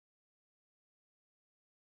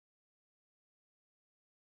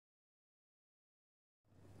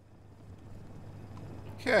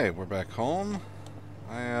Okay, we're back home.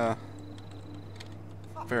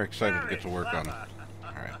 Very excited to get to work on.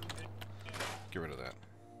 Alright. Get rid of that.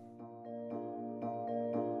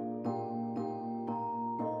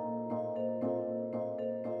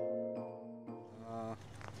 Well,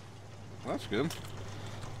 that's good.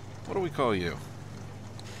 What do we call you?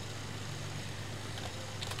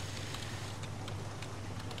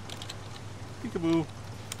 Peekaboo.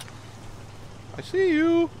 I see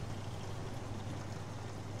you.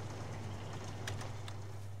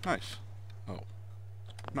 Nice. Oh.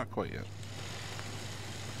 Not quite yet.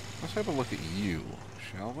 Let's have a look at you,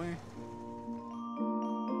 shall we?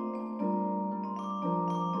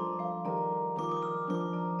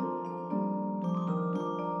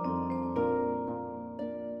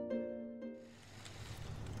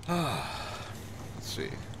 Let's see.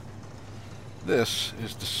 This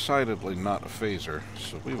is decidedly not a phaser,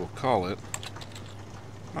 so we will call it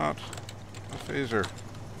not a phaser.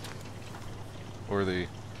 Or the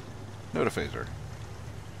notaphaser.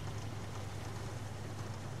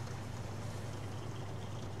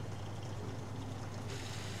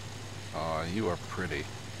 Aw, you are pretty.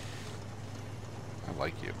 I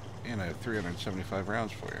like you. And I have 375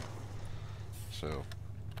 rounds for you. So,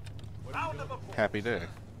 happy day.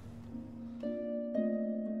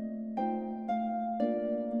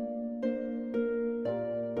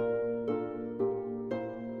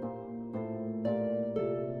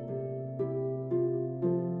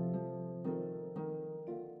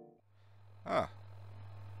 Ah.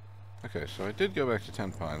 Okay, so I did go back to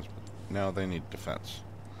 10 Pines, but now they need defense.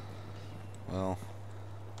 Well,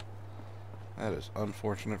 that is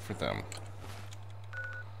unfortunate for them.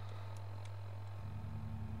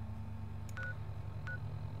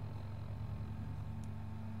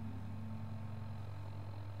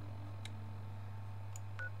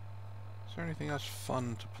 Is there anything else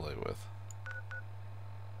fun to play with?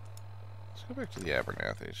 Let's go back to the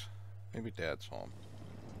Abernathy's. Maybe Dad's home.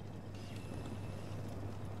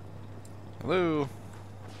 Hello?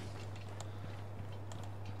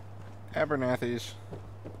 Abernathy's.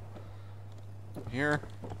 Here?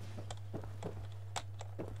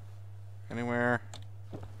 Anywhere?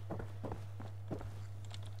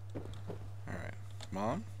 Alright.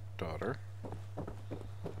 Mom? Daughter? I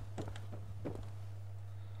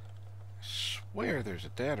swear there's a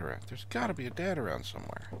dad around. There's gotta be a dad around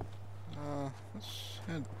somewhere. Let's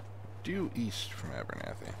head due east from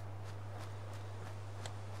Abernathy.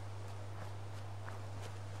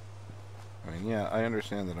 I mean, yeah, I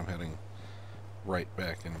understand that I'm heading right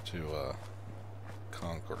back into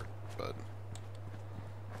Concord, but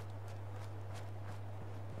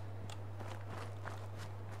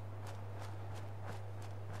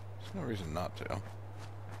there's no reason not to.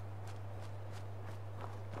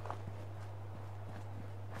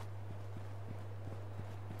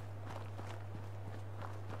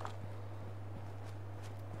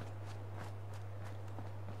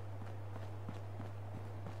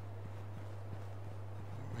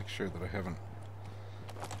 Make sure that I haven't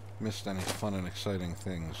missed any fun and exciting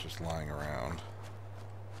things just lying around.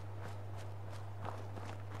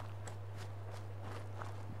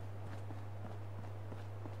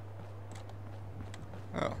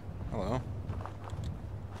 Oh, hello.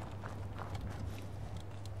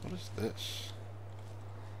 What is this?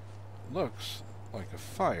 Looks like a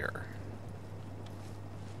fire.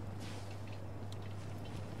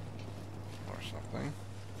 Or something.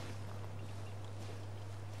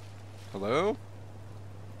 Hello?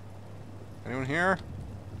 Anyone here?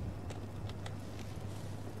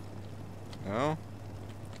 No?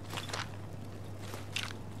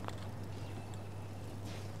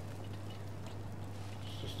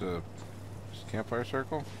 It's just a campfire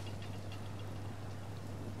circle?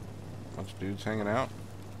 Bunch of dudes hanging out?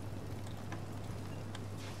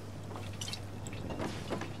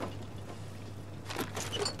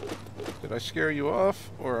 Did I scare you off,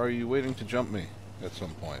 or are you waiting to jump me at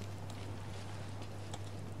some point?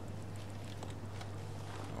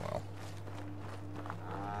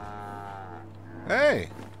 Hey!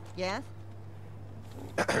 Yes?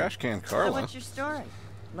 Trash can Carla. So what's your story?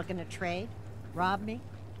 Looking to trade? Rob me?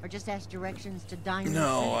 Or just ask directions to dine?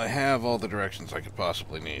 No, I have all the directions I could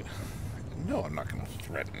possibly need. No, I'm not going to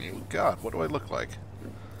threaten you. God, what do I look like?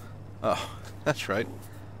 Oh, that's right.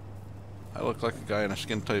 I look like a guy in a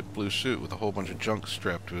skin-tight blue suit with a whole bunch of junk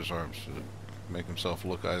strapped to his arms to make himself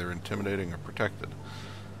look either intimidating or protected.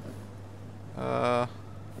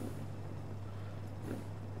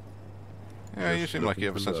 Yeah, you seem like you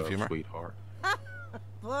have a sense of humor. Sweetheart.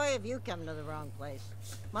 Boy, have you come to the wrong place.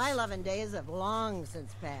 My loving days have long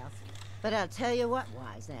since passed. But I'll tell you what,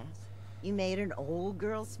 wise ass. You made an old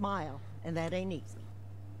girl smile, and that ain't easy.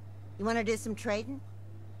 You want to do some trading?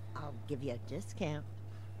 I'll give you a discount.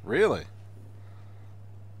 Really?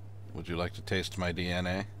 Would you like to taste my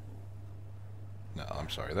DNA? No, I'm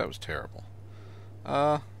sorry. That was terrible.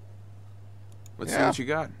 Let's see what you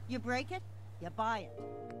got. You break it, you buy it.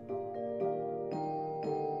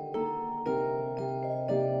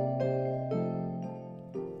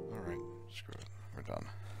 Alright, screw it. We're done.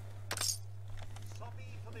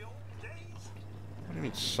 Soppy for the old days? What do you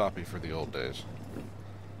mean soppy for the old days?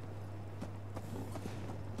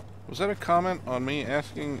 Was that a comment on me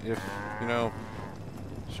asking if, you know,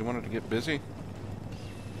 she wanted to get busy? You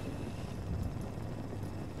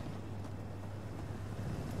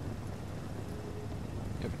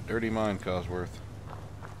have a dirty mind, Cosworth.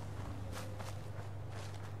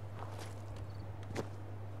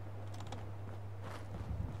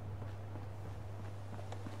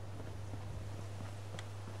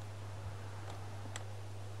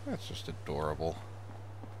 That's just adorable.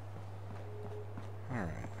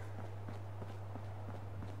 Alright.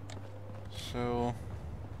 So,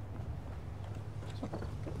 doesn't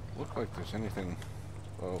look like there's anything.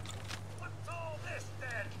 Oh, What's all this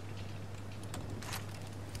then?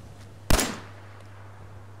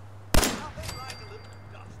 Nothing like a little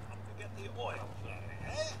dust up to get the oil flowing,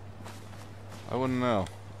 eh? I wouldn't know.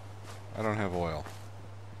 I don't have oil.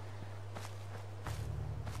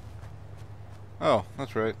 Oh,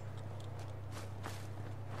 that's right.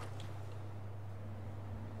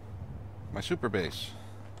 My super base.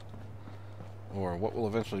 Or what will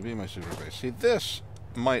eventually be my super base. See, this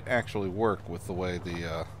might actually work with the way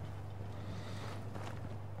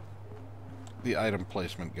the item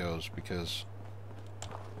placement goes, because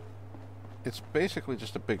it's basically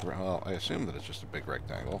just a big, well, I assume that it's just a big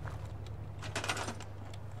rectangle.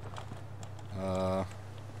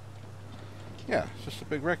 Yeah, it's just a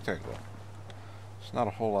big rectangle. It's not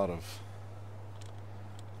a whole lot of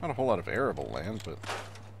arable land, but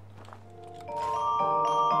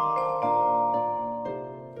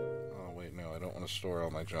oh wait, no, I don't want to store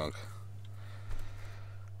all my junk.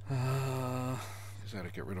 Because I got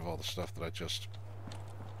to get rid of all the stuff that I just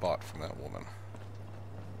bought from that woman.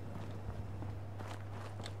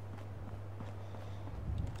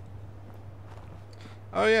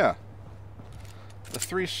 Oh yeah, the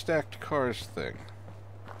 3 stacked cars thing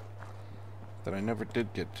that I never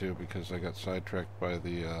did get to because I got sidetracked by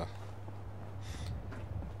the,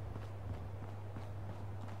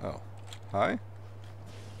 oh. Hi?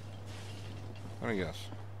 Let me guess.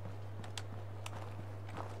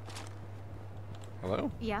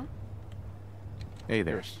 Hello? Yeah? Hey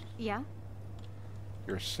there. Yeah?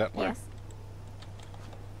 You're a settler? Yes.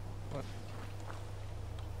 What?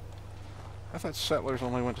 I thought settlers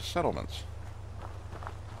only went to settlements.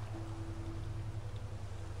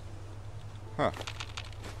 Huh.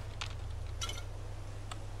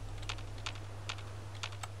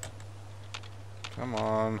 Come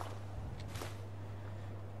on.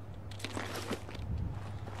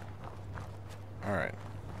 Alright.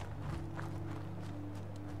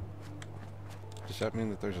 Does that mean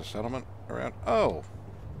that there's a settlement around? Oh!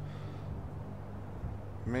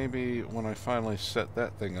 Maybe when I finally set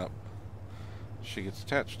that thing up, she gets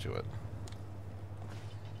attached to it.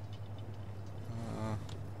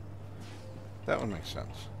 That would make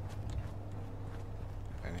sense.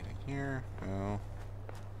 Anything here? No.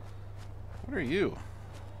 What are you?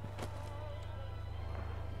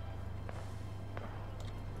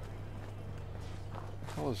 What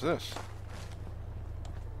the hell is this?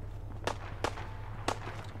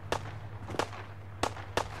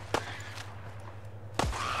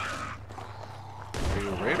 Are you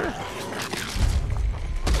a raider?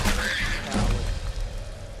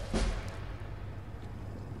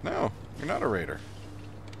 No, you're not a raider.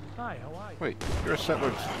 Hi, how are you? Wait, you're a settler.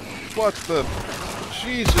 What the?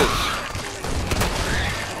 Jesus!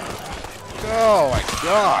 Oh my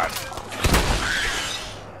God!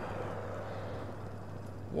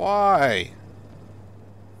 Why?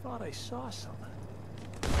 Thought I saw something.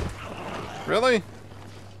 Really?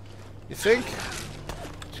 You think?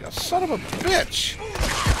 You son of a bitch!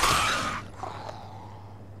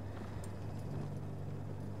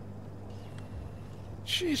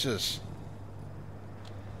 Jesus.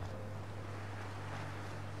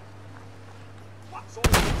 What's all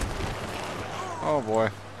Oh boy.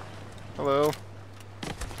 Hello.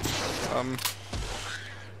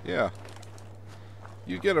 Yeah.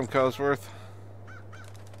 You get him, Cosworth.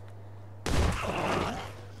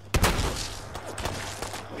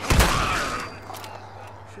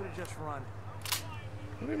 Should have just run.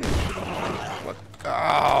 What do you mean? What?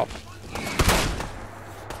 Oh!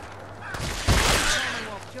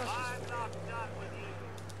 I'm not done with you.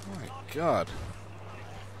 My God.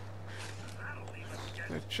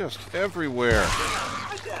 They're just everywhere.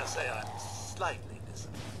 I dare say I'm slightly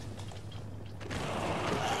disappointed.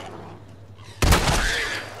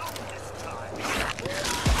 Not this time.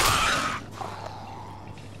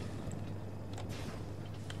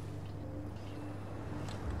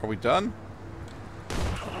 Are we done?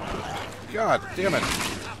 God damn it.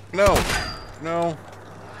 No. No.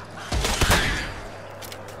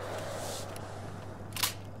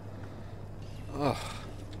 Ugh.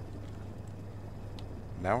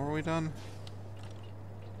 Now are we done?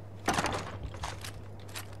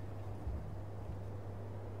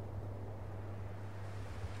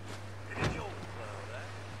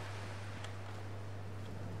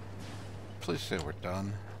 Please say we're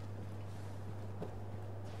done.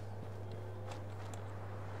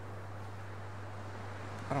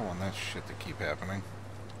 I don't want that shit to keep happening.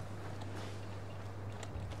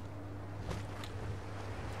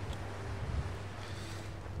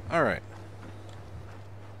 Alright.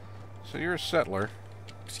 So you're a settler.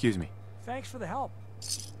 Excuse me. Thanks for the help.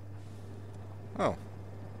 Oh.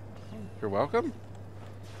 You're welcome?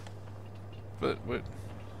 But where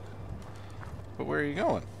are you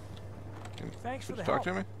going? Thanks for Could the you talk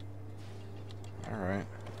help. to me? Alright.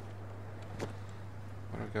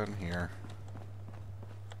 What have I got in here?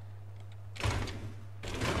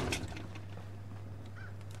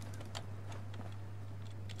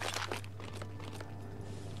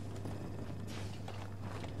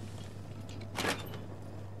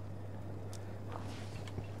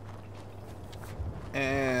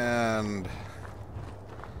 And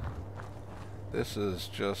this is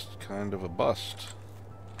just kind of a bust.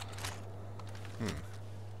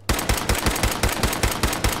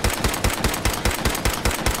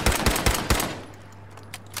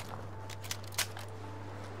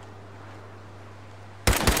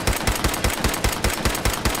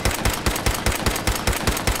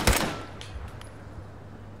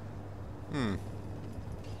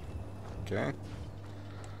 Okay.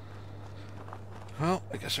 Well,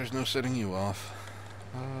 I guess there's no setting you off.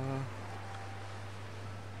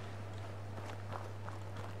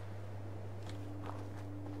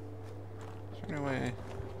 Is there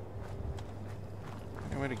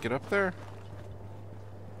any way to get up there?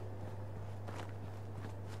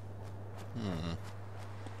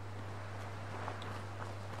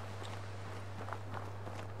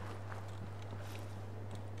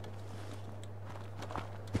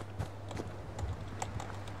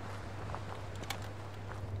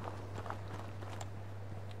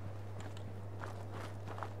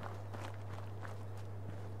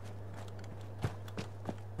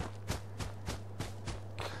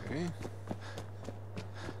 Okay.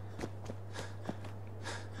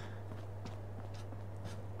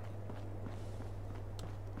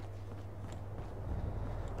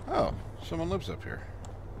 Oh, someone lives up here.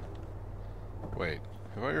 Wait,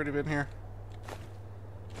 have I already been here?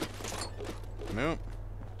 Nope.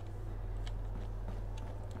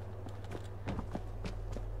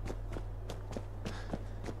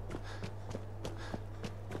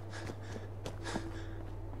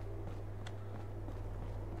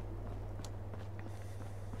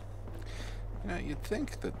 Now, you'd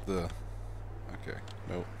think that the... Okay,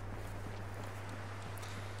 nope.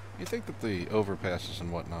 You'd think that the overpasses and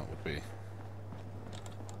whatnot would be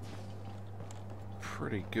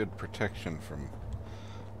pretty good protection from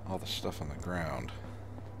all the stuff on the ground.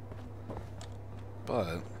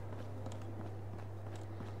 But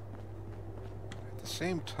at the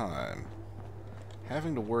same time,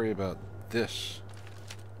 having to worry about this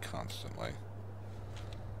constantly.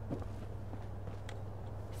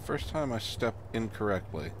 First time I step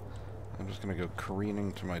incorrectly, I'm just gonna go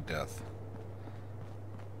careening to my death.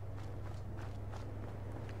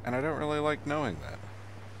 And I don't really like knowing that.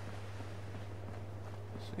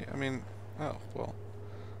 See, I mean, oh, well.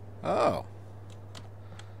 Oh!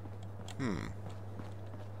 Could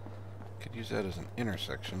use that as an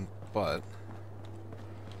intersection, but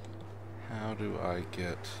how do I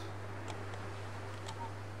get...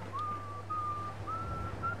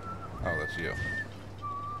 Oh, that's you.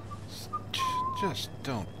 Just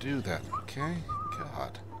don't do that, okay?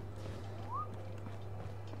 God.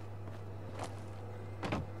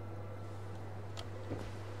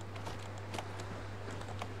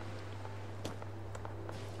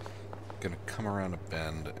 Gonna come around a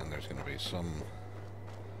bend and there's gonna be some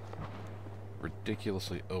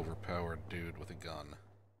ridiculously overpowered dude with a gun.